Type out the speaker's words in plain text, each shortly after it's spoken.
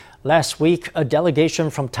Last week, a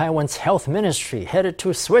delegation from Taiwan's health ministry headed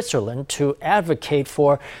to Switzerland to advocate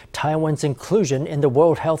for Taiwan's inclusion in the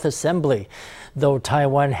World Health Assembly. Though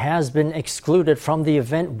Taiwan has been excluded from the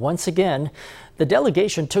event once again, the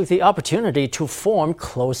delegation took the opportunity to form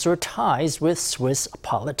closer ties with Swiss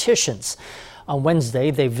politicians. On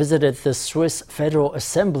Wednesday, they visited the Swiss Federal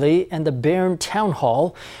Assembly and the Bern Town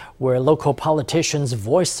Hall, where local politicians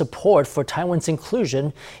voiced support for Taiwan's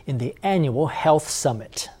inclusion in the annual health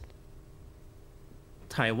summit.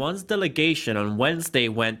 Taiwan's delegation on Wednesday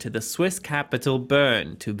went to the Swiss capital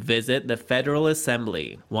Bern to visit the Federal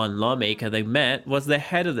Assembly. One lawmaker they met was the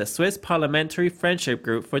head of the Swiss Parliamentary Friendship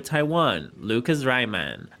Group for Taiwan, Lucas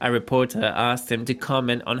Reimann. A reporter asked him to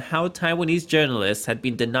comment on how Taiwanese journalists had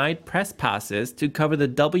been denied press passes to cover the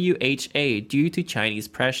WHA due to Chinese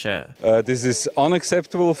pressure. This is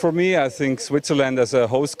unacceptable for me. I think Switzerland as a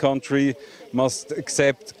host country must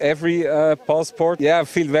accept every passport. I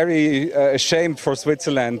feel very ashamed for Switzerland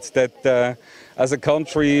that as a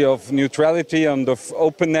country of neutrality and of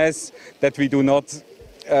openness that we do not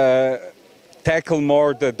tackle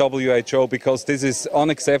more the WHO, because this is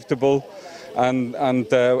unacceptable and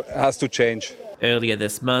has to change. Earlier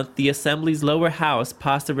this month, the Assembly's lower house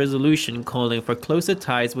passed a resolution calling for closer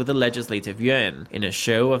ties with the Legislative Yuan, in a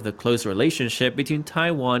show of the close relationship between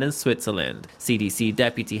Taiwan and Switzerland. CDC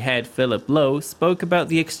Deputy Head Philip Lowe spoke about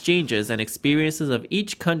the exchanges and experiences of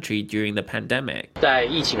each country during the pandemic.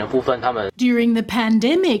 During the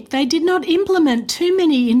pandemic, they did not implement too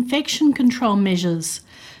many infection control measures.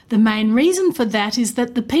 The main reason for that is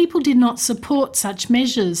that the people did not support such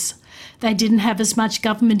measures. They didn't have as much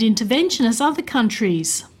government intervention as other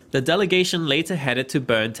countries. The delegation later headed to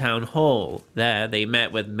Bern Town Hall. There, they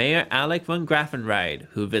met with Mayor Alec van Graffenried,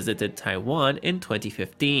 who visited Taiwan in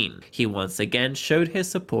 2015. He once again showed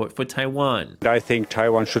his support for Taiwan. I think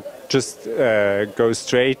Taiwan should just go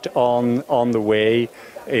straight on the way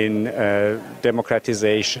in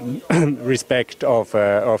democratization, respect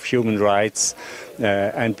of human rights,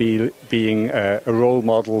 and being a role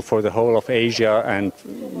model for the whole of Asia and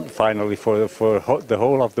finally for the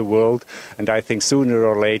whole of the world. And I think sooner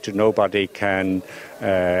or later nobody can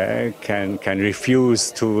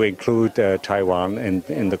refuse to include Taiwan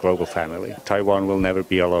in the global family. Taiwan will never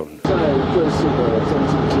be alone.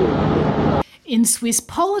 In Swiss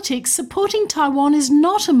politics, supporting Taiwan is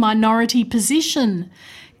not a minority position.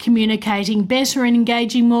 Communicating better and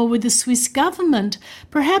engaging more with the Swiss government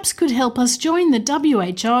perhaps could help us join the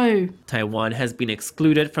WHO. Taiwan has been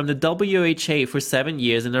excluded from the WHA for 7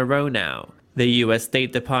 years in a row now. The U.S.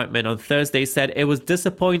 State Department on Thursday said it was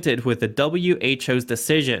disappointed with the WHO's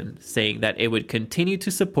decision, saying that it would continue to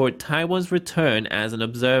support Taiwan's return as an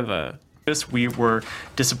observer. We were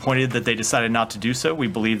disappointed that they decided not to do so. We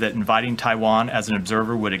believe that inviting Taiwan as an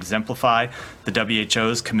observer would exemplify the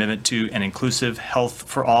WHO's commitment to an inclusive health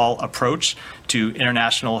for all approach to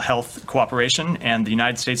international health cooperation, and the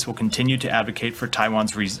United States will continue to advocate for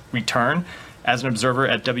Taiwan's return as an observer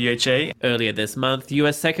at WHA. Earlier this month,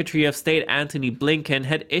 U.S. Secretary of State Antony Blinken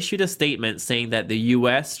had issued a statement saying that the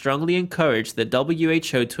U.S. strongly encouraged the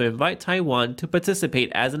WHO to invite Taiwan to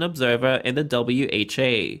participate as an observer in the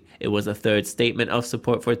WHA. It was a third statement of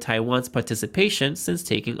support for Taiwan's participation since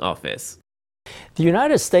taking office. The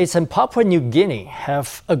United States and Papua New Guinea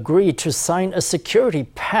have agreed to sign a security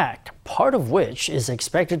pact, part of which is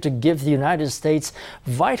expected to give the United States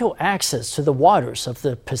vital access to the waters of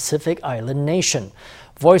the Pacific island nation.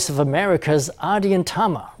 Voice of America's Adian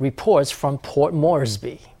Tama reports from Port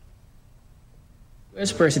Moresby.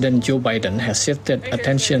 U.S. President Joe Biden has shifted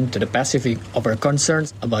attention to the Pacific over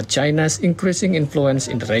concerns about China's increasing influence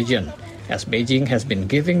in the region, as Beijing has been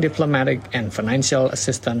giving diplomatic and financial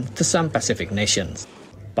assistance to some Pacific nations.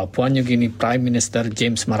 Papua New Guinea Prime Minister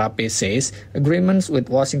James Marape says agreements with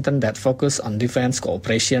Washington that focus on defense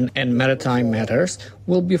cooperation and maritime matters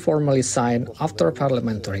will be formally signed after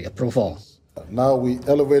parliamentary approval. Now we're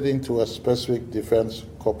elevating to a specific defense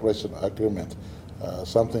cooperation agreement,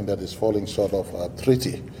 something that is falling short of a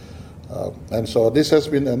treaty. And so this has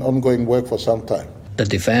been an ongoing work for some time. The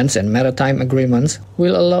defense and maritime agreements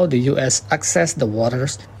will allow the U.S. access the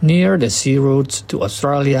waters near the sea routes to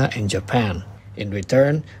Australia and Japan. In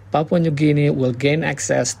return, Papua New Guinea will gain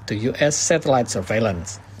access to U.S. satellite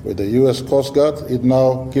surveillance. With the U.S. Coast Guard, it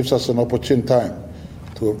now gives us an opportune time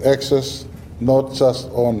to have access not just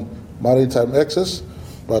on maritime access,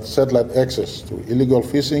 but satellite access to illegal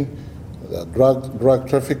fishing, drug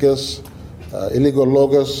traffickers, illegal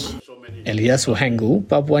loggers. Elias Luhengu,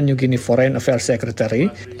 Papua New Guinea Foreign Affairs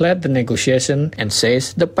Secretary, led the negotiation and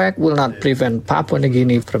says the pact will not prevent Papua New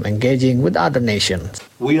Guinea from engaging with other nations.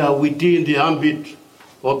 We are within the ambit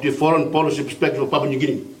of the foreign policy perspective of Papua New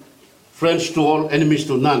Guinea. friends to all, enemies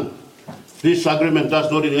to none. This agreement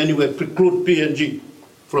does not in any way preclude PNG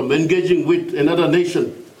from engaging with another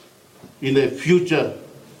nation in a future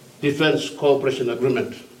defense cooperation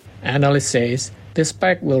agreement. Analyst says this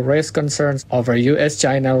pact will raise concerns over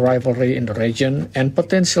U.S.-China rivalry in the region and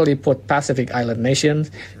potentially put Pacific Island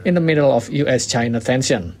nations in the middle of U.S.-China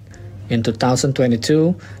tension. In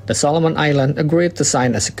 2022, the Solomon Islands agreed to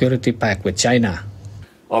sign a security pact with China.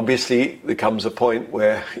 Obviously, there comes a point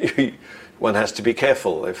where one has to be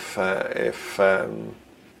careful if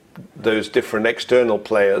those different external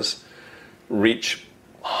players reach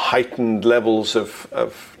heightened levels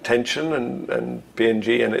of tension, and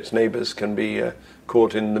PNG and its neighbours can be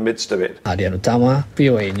caught in the midst of it. Adian Utama,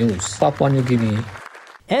 VOA News, Papua New Guinea.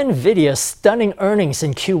 NVIDIA's stunning earnings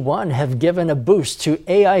in Q1 have given a boost to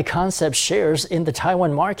AI concept shares in the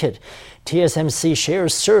Taiwan market. TSMC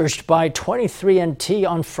shares surged by 23 NT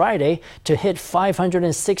on Friday to hit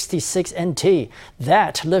 566 NT.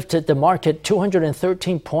 That lifted the market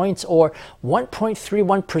 213 points or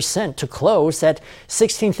 1.31% to close at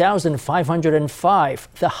 16,505,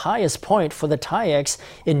 the highest point for the TAIEX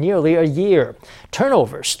in nearly a year.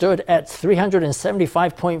 Turnover stood at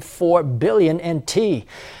 375.4 billion NT.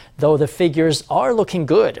 Though the figures are looking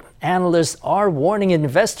good, analysts are warning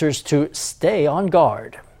investors to stay on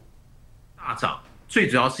guard.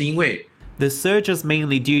 The surge is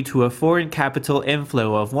mainly due to a foreign capital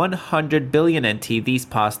inflow of 100 billion NT these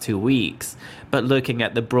past 2 weeks. But looking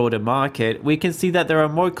at the broader market, we can see that there are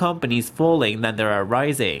more companies falling than there are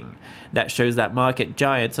rising. That shows that market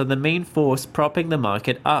giants are the main force propping the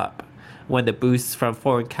market up. When the boosts from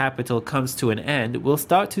foreign capital comes to an end, we'll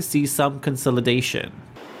start to see some consolidation.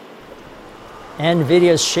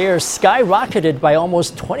 NVIDIA's shares skyrocketed by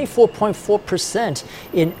almost 24.4%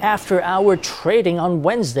 in after-hour trading on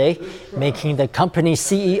Wednesday, making the company's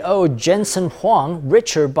CEO Jensen Huang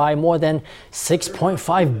richer by more than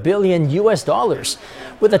 $6.5 billion.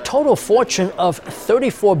 With a total fortune of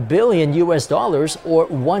 $34 billion or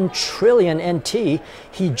 1 trillion NT,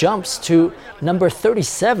 he jumps to number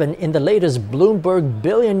 37 in the latest Bloomberg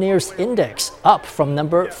Billionaires Index, up from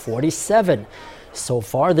number 47. So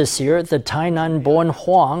far this year, the Tainan-born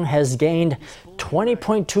Huang has gained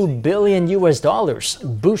 $20.2 billion,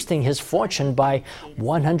 boosting his fortune by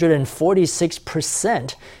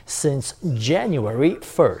 146% since January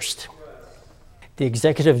 1st. The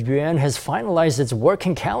executive yuan has finalized its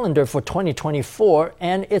working calendar for 2024,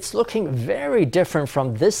 and it's looking very different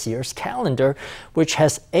from this year's calendar, which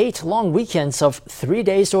has 8 long weekends of 3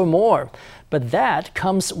 days or more. But that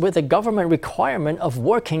comes with a government requirement of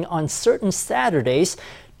working on certain Saturdays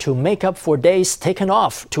to make up for days taken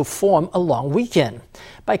off to form a long weekend.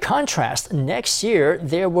 By contrast, next year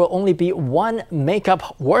there will only be 1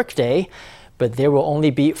 make-up workday, but there will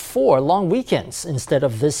only be 4 long weekends instead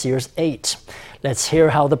of this year's 8. Let's hear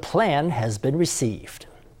how the plan has been received.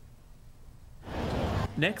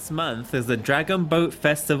 Next month is the Dragon Boat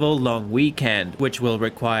Festival long weekend, which will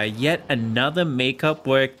require yet another makeup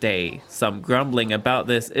workday. Some grumbling about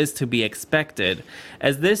this is to be expected,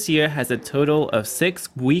 as this year has a total of 6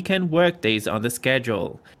 weekend workdays on the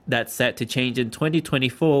schedule. That's set to change in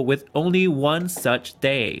 2024 with only 1 such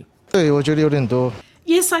day.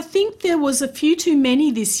 Yes, I think there was a few too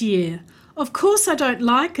many this year. Of course I don't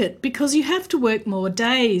like it because you have to work more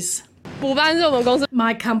days.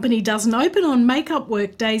 My company doesn't open on make-up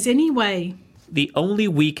work days anyway. The only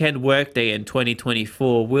weekend workday in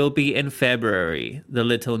 2024 will be in February. The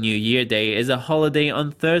Little New Year Day is a holiday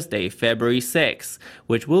on Thursday, February 6th,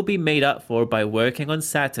 which will be made up for by working on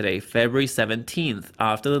Saturday, February 17th,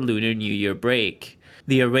 after the Lunar New Year break.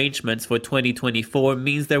 The arrangements for 2024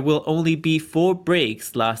 means there will only be 4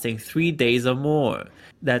 breaks lasting 3 days or more.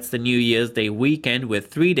 That's the New Year's Day weekend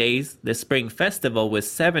with 3 days, the Spring Festival with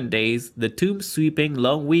 7 days, the Tomb Sweeping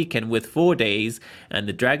Long Weekend with 4 days, and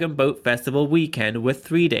the Dragon Boat Festival weekend with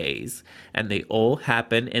 3 days. And they all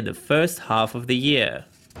happen in the first half of the year.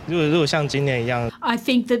 I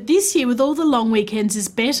think that this year with all the long weekends is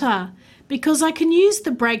better because I can use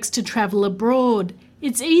the breaks to travel abroad.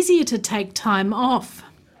 It's easier to take time off.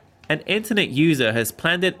 An internet user has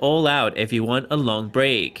planned it all out if you want a long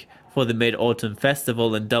break. For the Mid-Autumn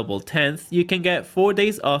Festival and Double 10th, you can get 4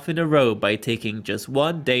 days off in a row by taking just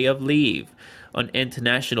 1 day of leave. On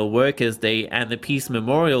International Workers' Day and the Peace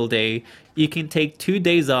Memorial Day, you can take 2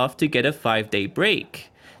 days off to get a 5-day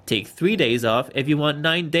break. Take 3 days off if you want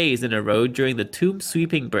 9 days in a row during the Tomb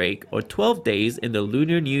Sweeping break or 12 days in the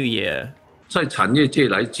Lunar New Year.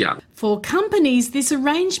 For companies, this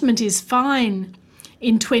arrangement is fine.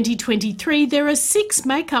 In 2023, there are 6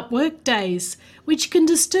 make-up work days, which can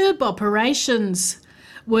disturb operations.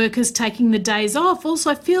 Workers taking the days off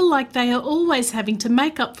also feel like they are always having to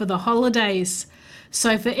make up for the holidays.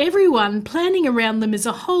 So for everyone, planning around them is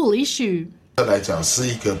a whole issue.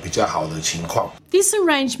 This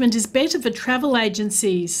arrangement is better for travel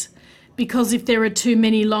agencies because if there are too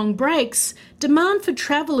many long breaks, demand for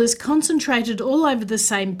travel is concentrated all over the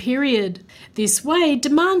same period. This way,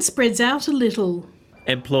 demand spreads out a little.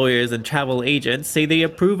 Employers and travel agents say they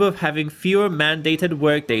approve of having fewer mandated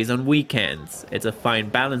workdays on weekends. It's a fine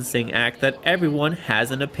balancing act that everyone has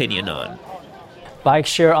an opinion on. Bike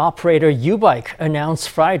share operator YouBike announced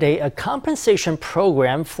Friday a compensation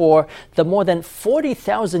program for the more than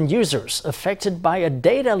 40,000 users affected by a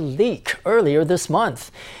data leak earlier this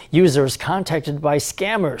month. Users contacted by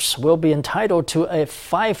scammers will be entitled to a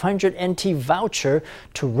 500 NT voucher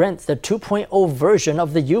to rent the 2.0 version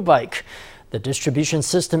of the YouBike. The distribution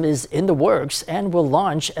system is in the works and will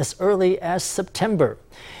launch as early as September.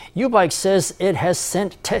 YouBike says it has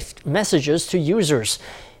sent text messages to users.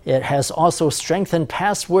 It has also strengthened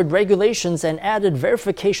password regulations and added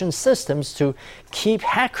verification systems to keep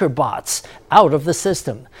hacker bots out of the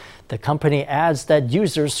system. The company adds that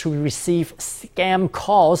users who receive scam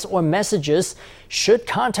calls or messages should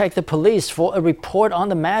contact the police for a report on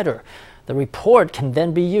the matter. The report can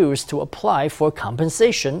then be used to apply for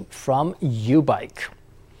compensation from YouBike.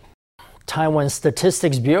 Taiwan's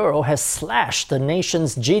Statistics Bureau has slashed the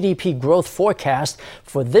nation's GDP growth forecast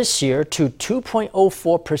for this year to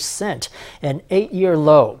 2.04%, an 8-year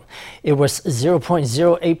low. It was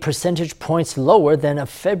 0.08 percentage points lower than a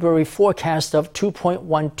February forecast of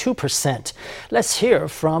 2.12%. Let's hear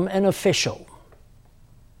from an official.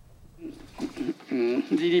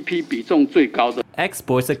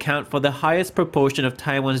 Exports account for the highest proportion of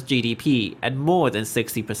Taiwan's GDP at more than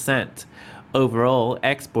 60%. Overall,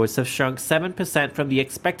 exports have shrunk 7% from the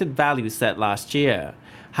expected value set last year.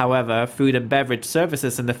 However, food and beverage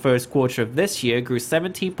services in the first quarter of this year grew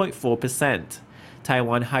 17.4%.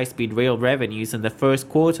 Taiwan high-speed rail revenues in the first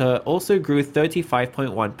quarter also grew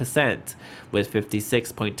 35.1%, with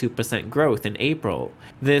 56.2% growth in April.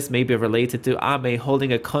 This may be related to Ame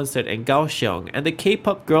holding a concert in Kaohsiung and the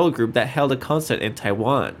K-pop girl group that held a concert in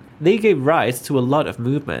Taiwan. They gave rise to a lot of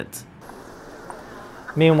movement.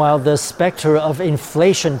 Meanwhile, the specter of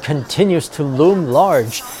inflation continues to loom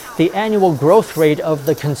large. The annual growth rate of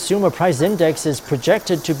the Consumer Price Index is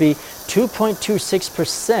projected to be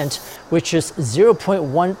 2.26%, which is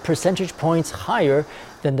 0.1 percentage points higher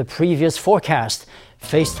than the previous forecast.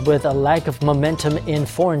 Faced with a lack of momentum in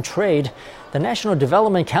foreign trade, the National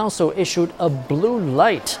Development Council issued a blue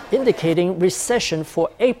light indicating recession for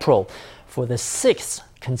April for the 6th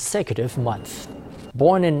consecutive month.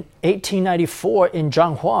 Born in 1894 in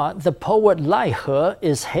Zhanghua, the poet Lai He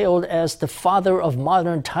is hailed as the father of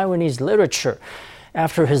modern Taiwanese literature.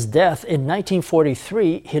 After his death in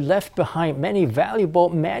 1943, he left behind many valuable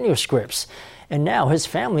manuscripts, and now his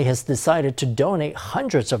family has decided to donate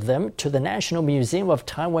hundreds of them to the National Museum of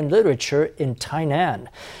Taiwan Literature in Tainan.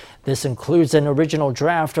 This includes an original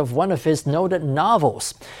draft of one of his noted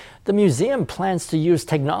novels. The museum plans to use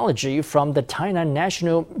technology from the Tainan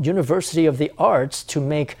National University of the Arts to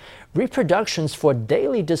make reproductions for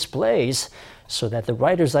daily displays so that the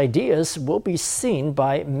writer's ideas will be seen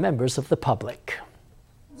by members of the public.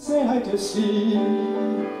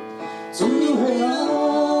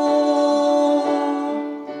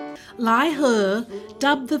 Lai He,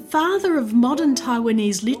 dubbed the father of modern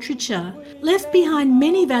Taiwanese literature, left behind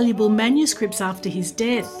many valuable manuscripts after his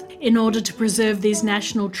death. In order to preserve these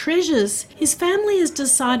national treasures, his family has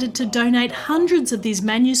decided to donate hundreds of these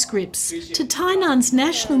manuscripts to Tainan's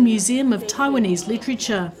National Museum of Taiwanese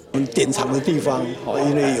Literature.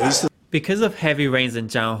 Because of heavy rains in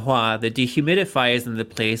Zhanghua, the dehumidifiers in the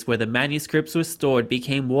place where the manuscripts were stored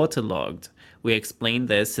became waterlogged. We explained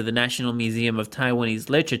this to the National Museum of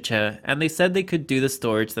Taiwanese Literature, and they said they could do the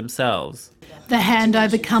storage themselves. The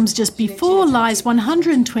handover comes just before Lai's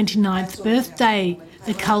 129th birthday.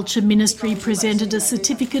 The Culture Ministry presented a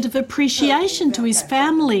certificate of appreciation to his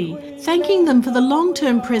family, thanking them for the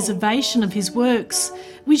long-term preservation of his works,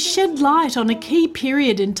 which shed light on a key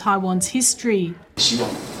period in Taiwan's history.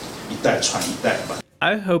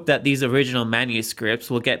 I hope that these original manuscripts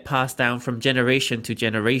will get passed down from generation to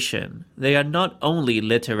generation. They are not only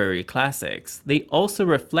literary classics, they also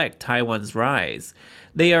reflect Taiwan's rise.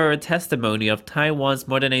 They are a testimony of Taiwan's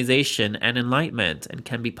modernization and enlightenment and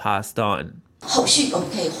can be passed on.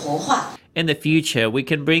 In the future, we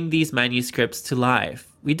can bring these manuscripts to life.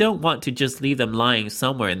 We don't want to just leave them lying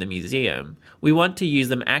somewhere in the museum. We want to use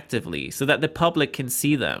them actively so that the public can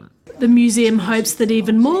see them. The museum hopes that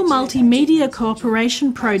even more multimedia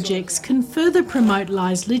cooperation projects can further promote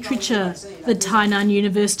Lai's literature. The Tainan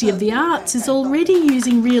University of the Arts is already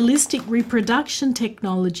using realistic reproduction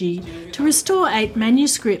technology to restore 8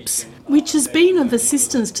 manuscripts, which has been of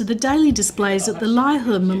assistance to the daily displays at the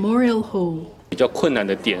Laihe Memorial Hall.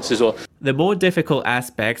 The more difficult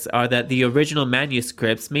aspects are that the original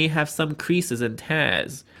manuscripts may have some creases and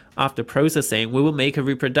tears. After processing, we will make a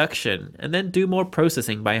reproduction and then do more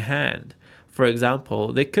processing by hand. For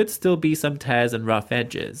example, there could still be some tears and rough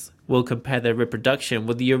edges. We'll compare the reproduction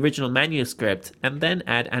with the original manuscript and then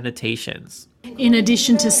add annotations. In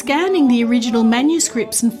addition to scanning the original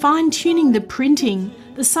manuscripts and fine-tuning the printing,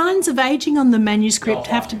 the signs of aging on the manuscript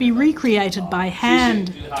have to be recreated by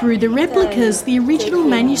hand. Through the replicas, the original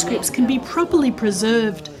manuscripts can be properly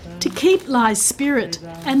preserved to keep Lai's spirit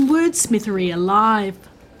and wordsmithery alive.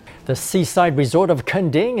 The seaside resort of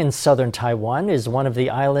Kending in southern Taiwan is one of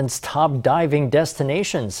the island's top diving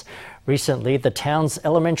destinations. Recently, the town's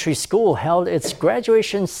elementary school held its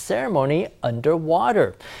graduation ceremony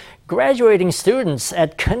underwater. Graduating students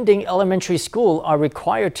at Kending Elementary School are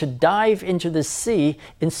required to dive into the sea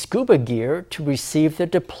in scuba gear to receive their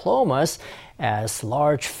diplomas as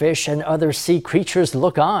large fish and other sea creatures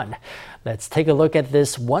look on. Let's take a look at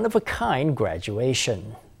this one-of-a-kind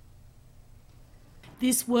graduation.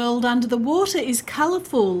 This world under the water is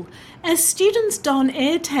colourful as students don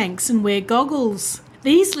air tanks and wear goggles.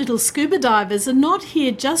 These little scuba divers are not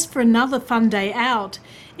here just for another fun day out.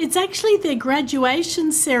 It's actually their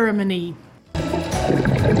graduation ceremony.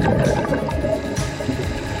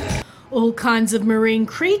 All kinds of marine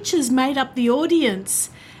creatures made up the audience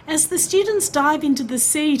as the students dive into the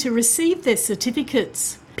sea to receive their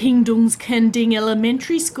certificates. Pingdung's Kending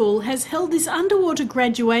Elementary School has held this underwater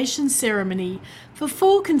graduation ceremony for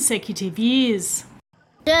 4 consecutive years.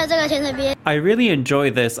 I really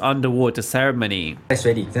enjoy this underwater ceremony.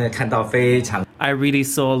 I really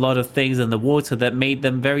saw a lot of things in the water that made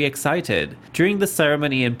them very excited. During the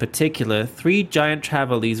ceremony in particular, 3 giant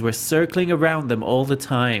trevally were circling around them all the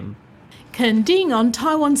time. Kending, on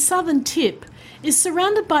Taiwan's southern tip, is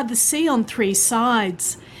surrounded by the sea on 3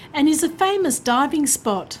 sides and is a famous diving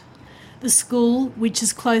spot. The school, which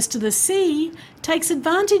is close to the sea, takes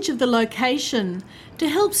advantage of the location to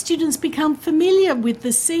help students become familiar with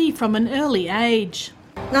the sea from an early age.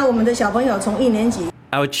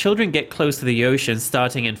 Our children get close to the ocean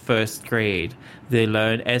starting in 1st grade. They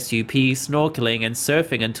learn SUP, snorkeling and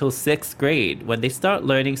surfing until 6th grade when they start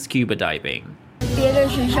learning scuba diving.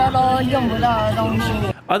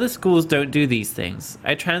 Other schools don't do these things.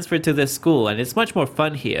 I transferred to this school and it's much more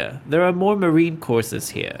fun here. There are more marine courses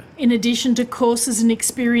here. In addition to courses in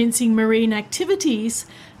experiencing marine activities,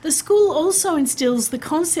 the school also instills the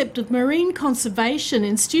concept of marine conservation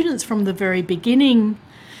in students from the very beginning.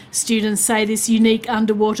 Students say this unique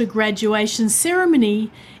underwater graduation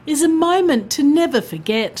ceremony is a moment to never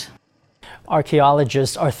forget.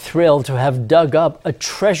 Archaeologists are thrilled to have dug up a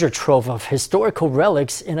treasure trove of historical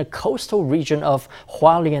relics in a coastal region of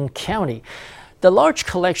Hualien County. The large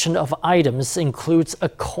collection of items includes a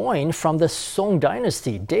coin from the Song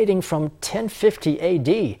Dynasty dating from 1050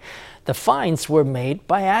 AD. The finds were made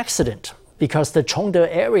by accident. Because the Chongde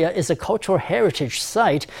area is a cultural heritage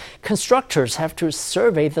site, constructors have to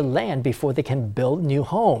survey the land before they can build new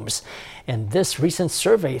homes. And this recent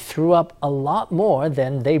survey threw up a lot more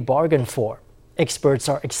than they bargained for. Experts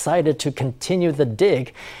are excited to continue the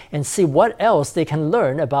dig and see what else they can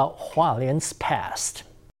learn about Hualien's past.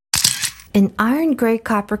 An iron-gray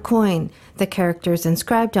copper coin. The characters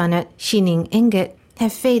inscribed on it, Xining ingot,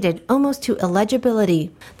 have faded almost to illegibility.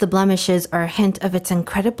 The blemishes are a hint of its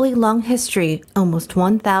incredibly long history, almost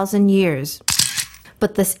 1,000 years.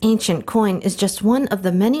 But this ancient coin is just one of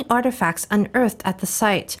the many artifacts unearthed at the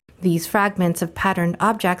site. These fragments of patterned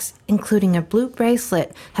objects, including a blue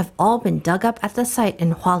bracelet, have all been dug up at the site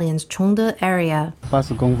in Hualien's Chongde area.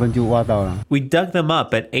 We dug them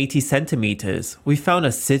up at 80 centimeters. We found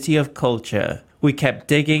a city of culture. We kept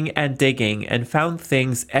digging and found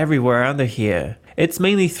things everywhere under here. It's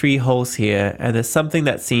mainly 3 holes here, and there's something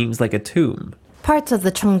that seems like a tomb. Parts of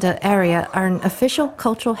the Chongde area are an official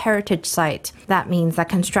cultural heritage site. That means that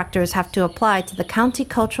constructors have to apply to the County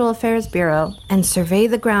Cultural Affairs Bureau and survey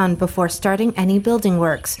the ground before starting any building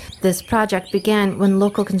works. This project began when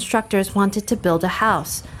local constructors wanted to build a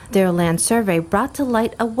house. Their land survey brought to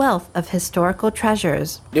light a wealth of historical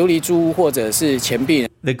treasures.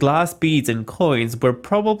 The glass beads and coins were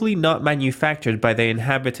probably not manufactured by the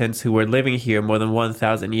inhabitants who were living here more than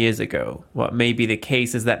 1,000 years ago. What may be the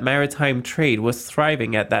case is that maritime trade was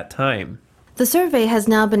thriving at that time. The survey has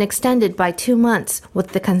now been extended by 2 months with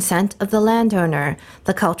the consent of the landowner.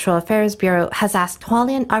 The Cultural Affairs Bureau has asked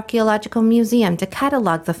Hualien Archaeological Museum to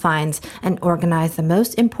catalog the finds and organize the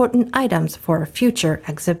most important items for a future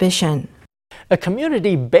exhibition. A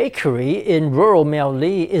community bakery in rural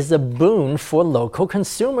Miaoli is a boon for local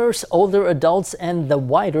consumers, older adults, and the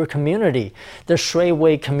wider community. The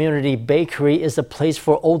Shuiwei Community Bakery is a place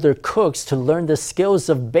for older cooks to learn the skills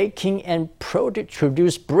of baking and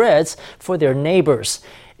produce breads for their neighbors.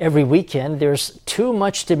 Every weekend, there's too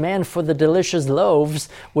much demand for the delicious loaves,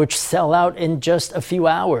 which sell out in just a few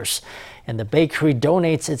hours. And the bakery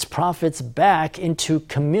donates its profits back into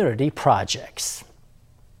community projects.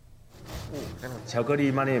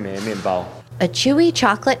 A chewy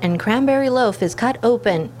chocolate and cranberry loaf is cut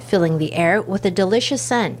open, filling the air with a delicious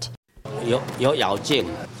scent.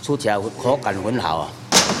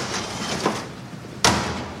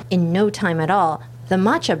 In no time at all, the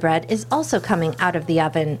matcha bread is also coming out of the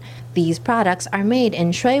oven. These products are made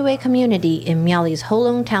in Shuiwei Community in Miaoli's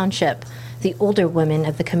Holong Township. The older women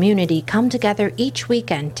of the community come together each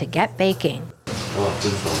weekend to get baking.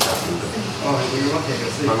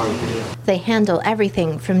 They handle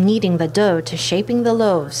everything from kneading the dough to shaping the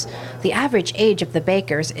loaves. The average age of the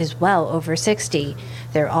bakers is well over 60.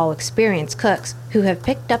 They're all experienced cooks who have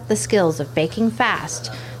picked up the skills of baking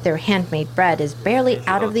fast. Their handmade bread is barely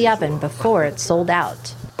out of the oven before it's sold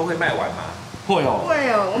out.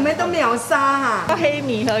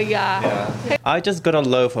 I just got a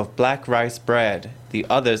loaf of black rice bread. The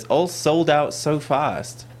others all sold out so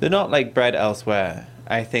fast. They're not like bread elsewhere.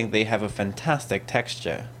 I think they have a fantastic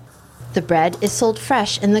texture. The bread is sold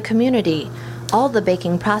fresh in the community. All the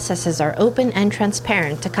baking processes are open and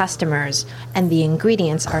transparent to customers, and the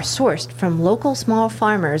ingredients are sourced from local small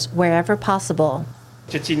farmers wherever possible.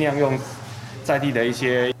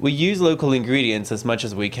 We use local ingredients as much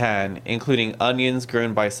as we can, including onions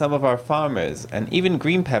grown by some of our farmers, and even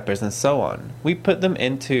green peppers and so on. We put them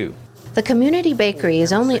in too. The community bakery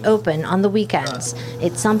is only open on the weekends.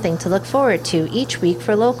 It's something to look forward to each week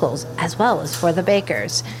for locals, as well as for the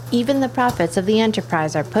bakers. Even the profits of the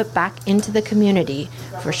enterprise are put back into the community.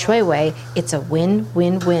 For Shuiwei, it's a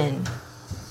win-win-win.